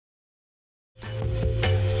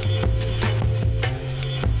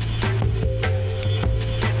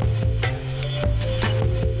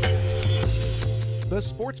The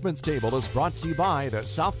Sportsman's Table is brought to you by the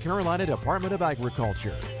South Carolina Department of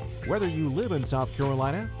Agriculture. Whether you live in South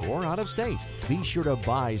Carolina or out of state, be sure to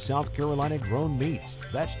buy South Carolina grown meats,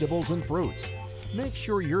 vegetables, and fruits. Make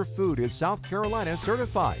sure your food is South Carolina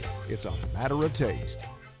certified. It's a matter of taste.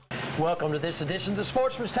 Welcome to this edition of the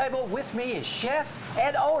Sportsman's Table. With me is chef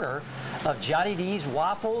and owner of Johnny D's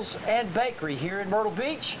Waffles and Bakery here in Myrtle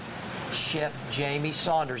Beach, Chef Jamie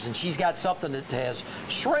Saunders. And she's got something that has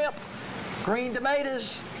shrimp, green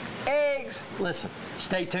tomatoes, eggs. Listen,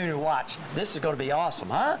 stay tuned and watch. This is going to be awesome,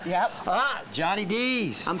 huh? Yep. Johnny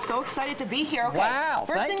D's. I'm so excited to be here. Okay. Wow,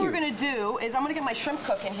 First thing we're going to do is I'm going to get my shrimp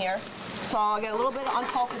cooking here. So I get a little bit of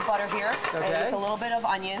unsalted butter here, and with a little bit of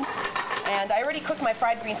onions. And I already cooked my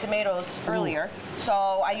fried green tomatoes earlier,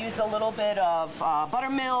 so I used a little bit of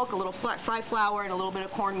buttermilk, a little fried flour, and a little bit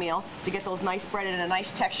of cornmeal to get those nice breaded and a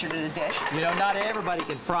nice texture to the dish. You know, not everybody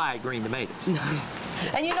can fry green tomatoes.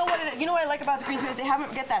 And you know what I like about the green tomatoes? They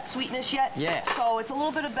haven't get that sweetness yet. Yeah. So it's a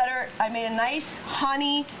little bit of better. I made a nice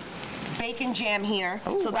honey bacon jam here.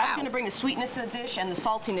 Ooh, so that's going to bring the sweetness to the dish and the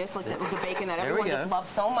saltiness, like with the bacon that everyone just loves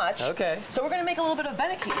so much. Okay. So we're going to make a little bit of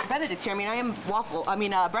Benedict here. I mean, I am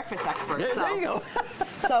breakfast expert. Yeah, so. there you go.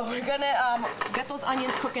 So we're going to get those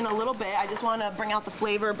onions cooking a little bit. I just want to bring out the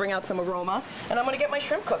flavor, bring out some aroma, and I'm going to get my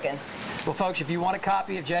shrimp cooking. Well, folks, if you want a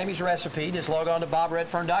copy of Jamie's recipe, just log on to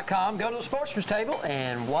bobredfern.com, go to the Sportsman's Table,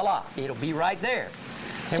 and voila, it'll be right there.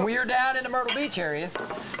 And when you're down in the Myrtle Beach area,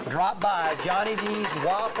 drop by Johnny D's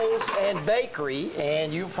Waffles and Bakery,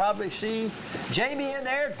 and you'll probably see Jamie in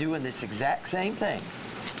there doing this exact same thing.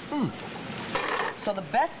 So the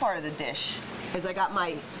best part of the dish is I got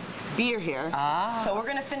my beer here. So we're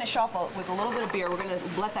going to finish off with a little bit of beer. We're going to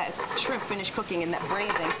let that shrimp finish cooking in that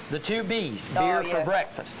braising. The two B's, beer for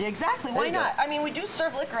breakfast. Yeah, exactly. Why not? I mean, we do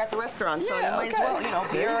serve liquor at the restaurant, so you might as well, you know,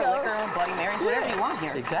 beer, liquor, Bloody Marys, whatever you want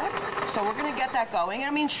here. Exactly. So we're going to get that going. And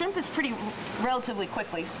I mean, shrimp is pretty relatively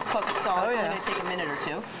quickly cooked, so it's only going to take a minute or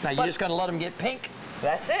two. Now, you're just going to let them get pink?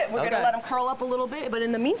 That's it. We're going to let them curl up a little bit, but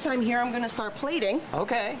in the meantime here, I'm going to start plating.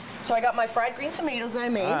 Okay. So I got my fried green tomatoes that I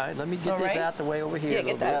made. All right, let me get this out the way over here. Yeah,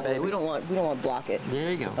 get that out of the way. We don't want to block it.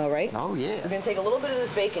 There you go. All right. Oh yeah. We're going to take a little bit of this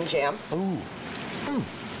bacon jam. Ooh.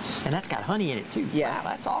 And that's got honey in it too. Yes. Wow,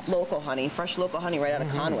 that's awesome. Local honey, fresh local honey right out of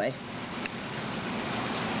Conway.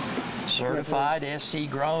 Certified SC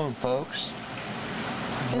grown, folks.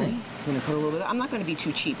 Okay. I'm going to put a little bit. I'm not going to be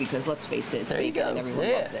too cheap because let's face it, it's bacon and everyone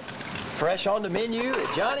loves it. Fresh on the menu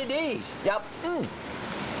at Johnny D's. Yep. So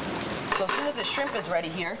as soon as the shrimp is ready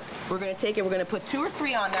here, we're going to take it. We're going to put 2 or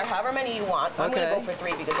 3 on there, however many you want. I'm going to go for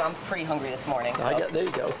 3 because I'm pretty hungry this morning. So there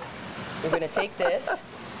you go. We're going to take this.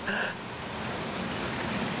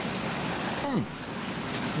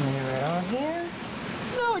 Lay it on here.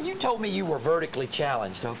 No, you told me you were vertically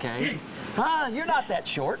challenged, okay? You're not that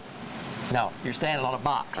short. No, you're standing on a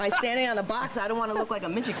box. I'm standing on a box. I don't want to look like a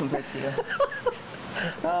midget compared to you.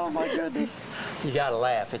 Oh my goodness. You gotta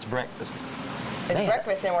laugh, it's breakfast. It's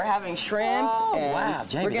breakfast and we're having shrimp. And wow,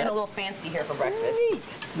 Jamie, we're getting a little fancy here for breakfast.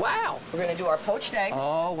 Neat. Wow. We're gonna do our poached eggs.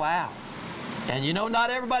 Oh wow. And you know not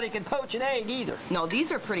everybody can poach an egg either. No,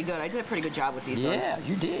 these are pretty good. I did a pretty good job with these ones. Yeah,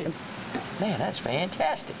 you did. Man, that's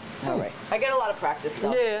fantastic. All right. I get a lot of practice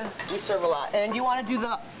stuff. Yeah. We serve a lot. And you want to do the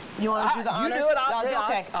honors? You do it,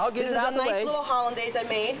 okay. I'll get it out the way. This is a nice little hollandaise I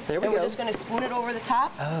made. There we go. And we're just going to spoon it over the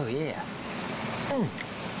top. Oh, yeah.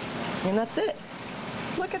 And that's it.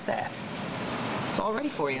 Look at that. It's all ready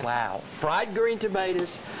for you. Wow. Fried green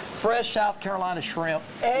tomatoes, fresh South Carolina shrimp,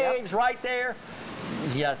 eggs right there.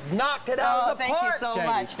 You knocked it out of the park, thank you so Jamie.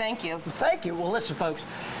 much. Thank you. Thank you. Well, listen, folks.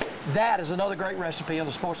 That is another great recipe on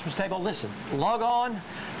the Sportsman's Table. Listen, log on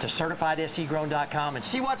to CertifiedSCGrown.com and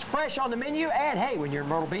see what's fresh on the menu. And hey, when you're in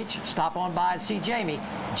Myrtle Beach, stop on by and see Jamie,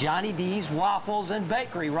 Johnny D's Waffles and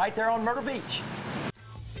Bakery right there on Myrtle Beach.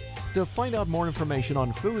 To find out more information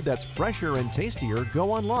on food that's fresher and tastier,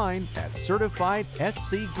 go online at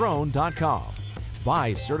CertifiedSCGrown.com.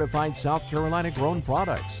 Buy certified South Carolina grown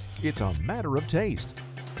products. It's a matter of taste.